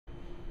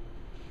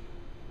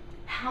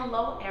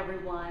Hello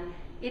everyone,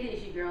 it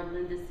is your girl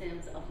Linda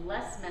Sims of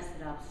Let's Mess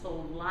It Up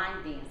Soul Line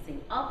Dancing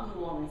of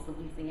New Orleans,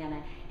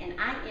 Louisiana, and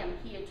I am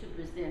here to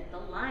present the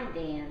line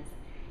dance,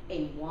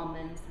 A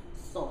Woman's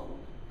Soul.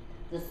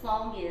 The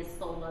song is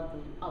Soul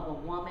of a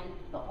Woman.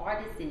 The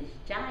artist is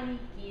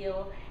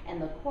GILL,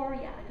 and the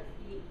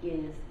choreography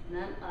is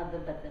none other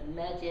but the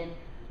legend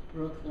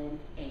BROOKLY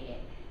ED.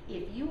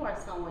 If you are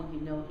someone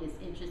you know is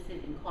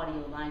interested in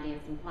cardio line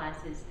dancing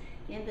classes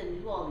in the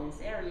New Orleans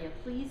area,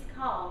 please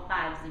call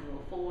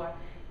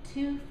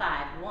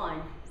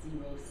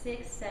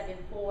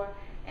 504-251-0674.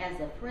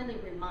 As a friendly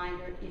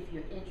reminder, if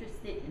you're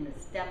interested in the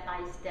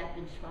step-by-step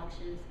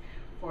instructions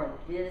for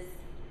this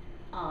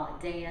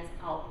dance,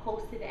 I'll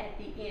post it at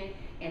the end,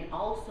 and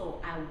also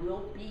I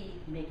will be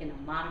making a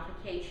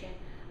modification.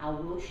 I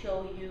will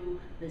show you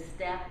the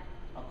step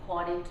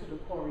according to the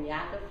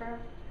choreographer,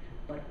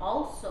 but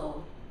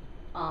also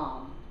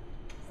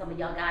some of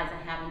y'all guys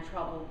are having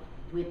trouble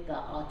with the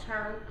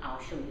turn.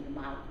 I'll show you the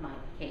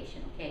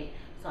modification, okay?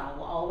 So I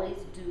will always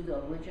do the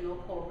original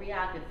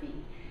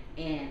choreography,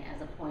 and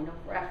as a point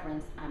of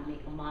reference, I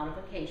make a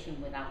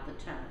modification without the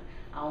turn.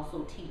 I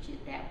also teach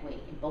it that way,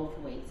 in both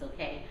ways,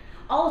 okay?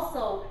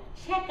 Also,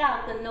 check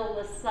out the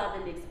NOLA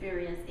Southern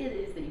Experience. It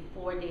is a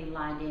 4-day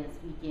line dance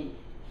weekend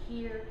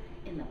here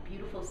in the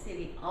beautiful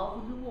city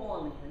of New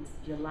Orleans,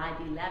 July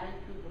the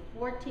 11th through the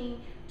 14th,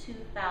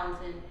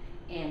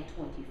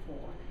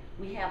 2024.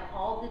 We have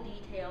all the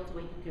details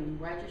where you can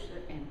register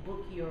and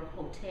book your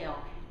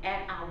hotel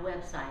at our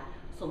website.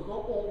 So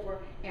go over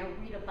and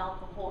read about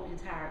the whole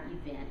entire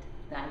event.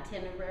 The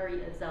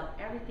itinerary is up.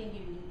 Everything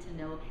you need to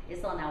know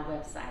is on our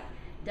website,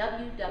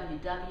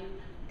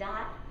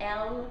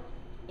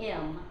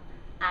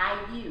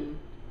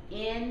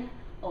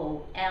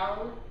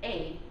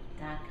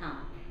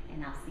 www.LMIUNOLA.com.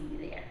 And I'll see you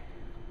there.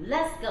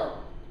 Let's go.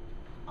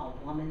 A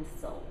Woman's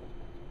Soul.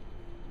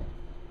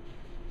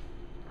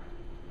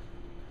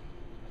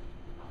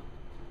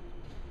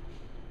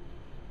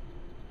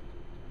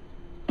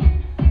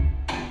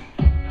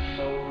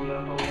 Soul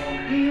of a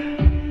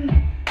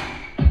woman.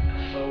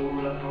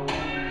 Soul of a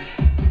woman.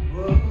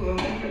 Whoa.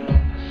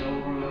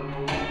 Soul of a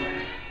woman.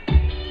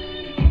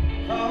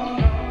 Oh,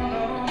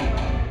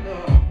 no.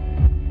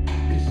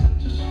 It's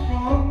such a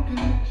strong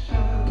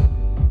connection.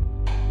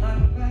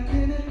 Unlike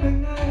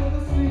anything I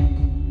ever seen.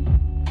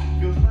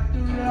 Feels like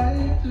the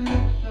right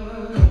direction.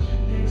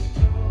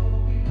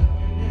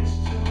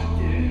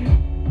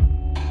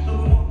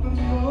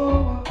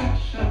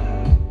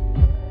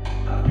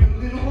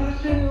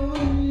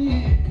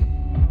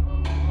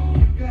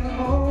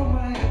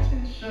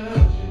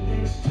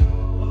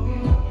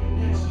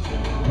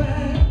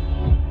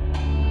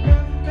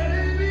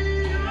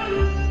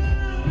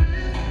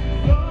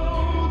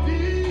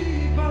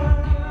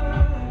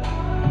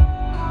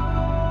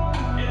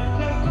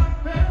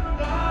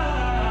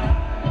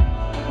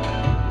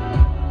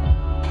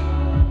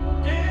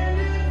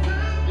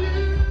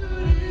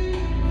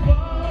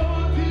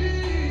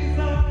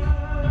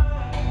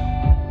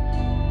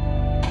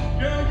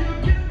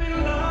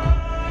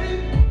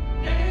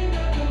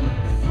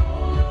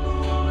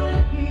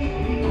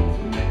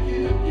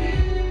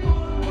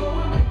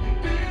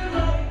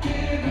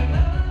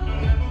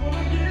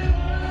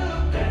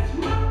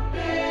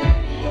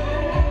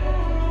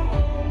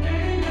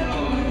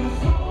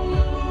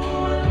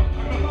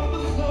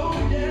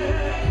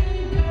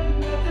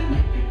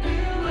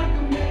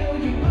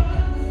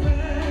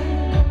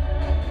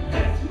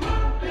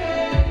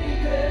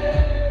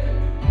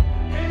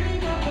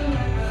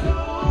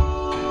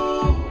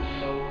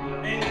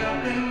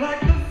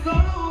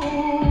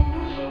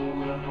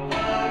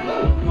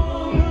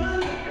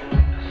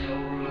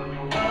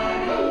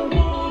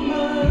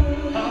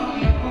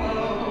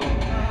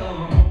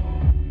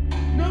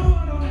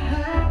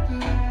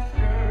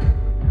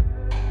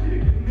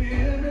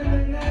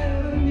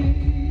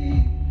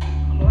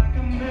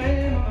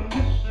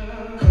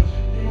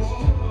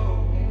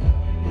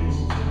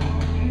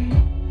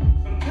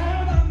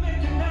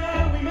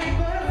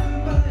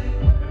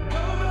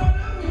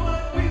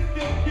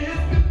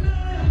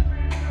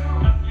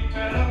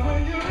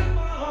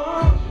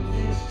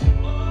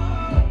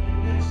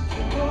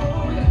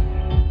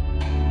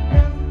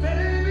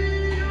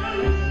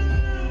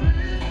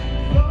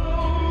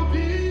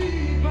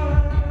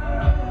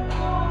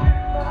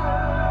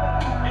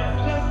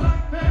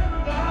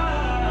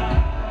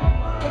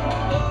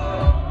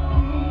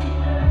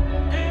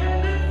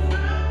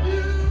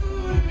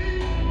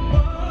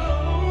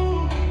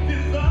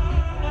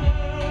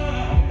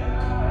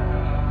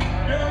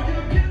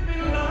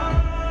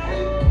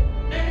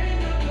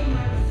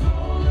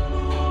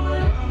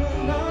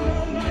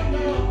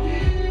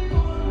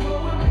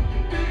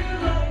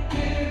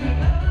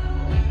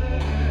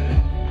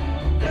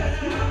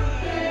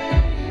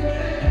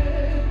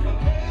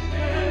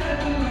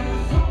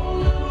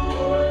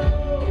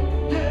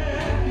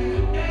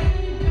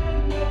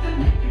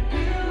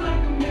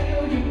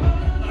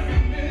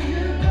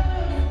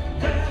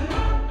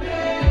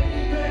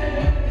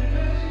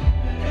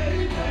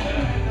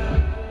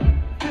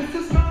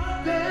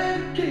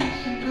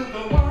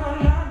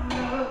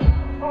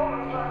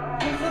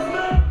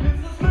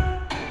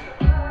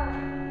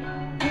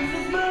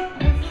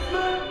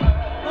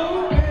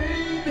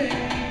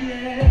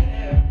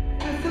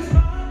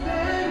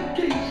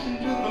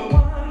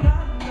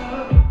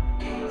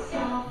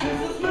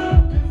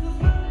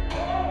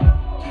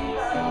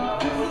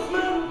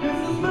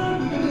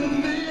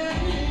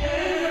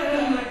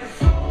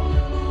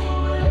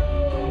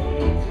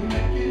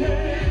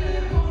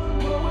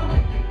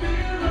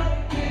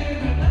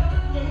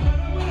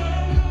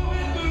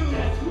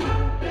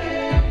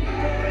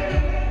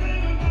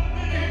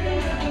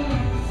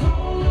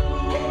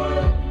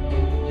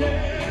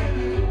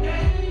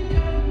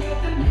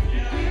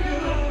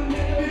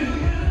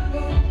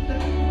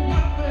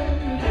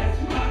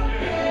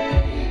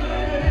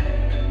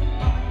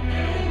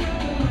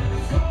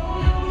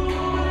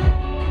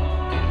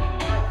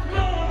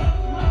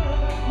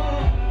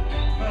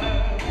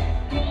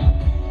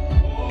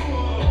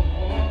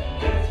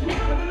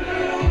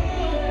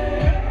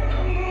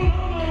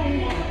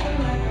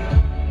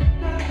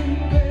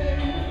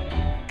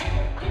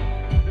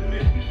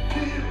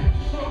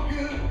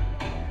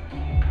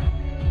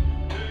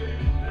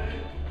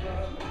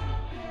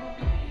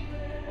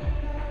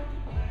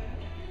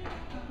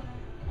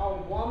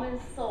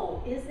 woman's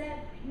soul. Is that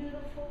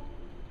beautiful?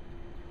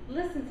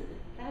 Listen to that.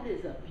 That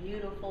is a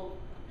beautiful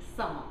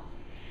song.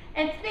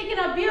 And speaking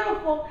of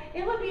beautiful,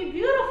 it would be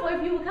beautiful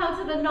if you would come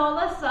to the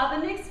NOLA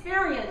Southern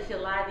Experience,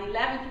 July the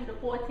 11th through the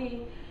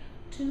 14th,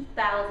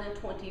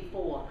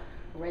 2024.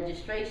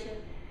 Registration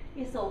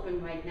is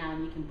open right now,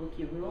 and you can book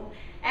your room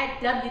at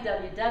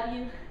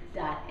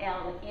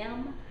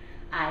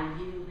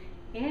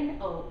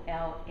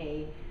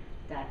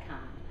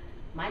www.LMIUNOLA.com.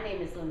 My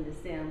name is Linda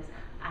Sims.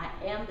 I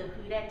am the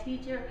Who Dat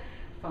teacher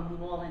from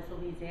New Orleans,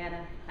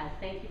 Louisiana. I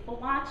thank you for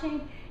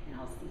watching, and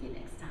I'll see you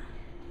next time.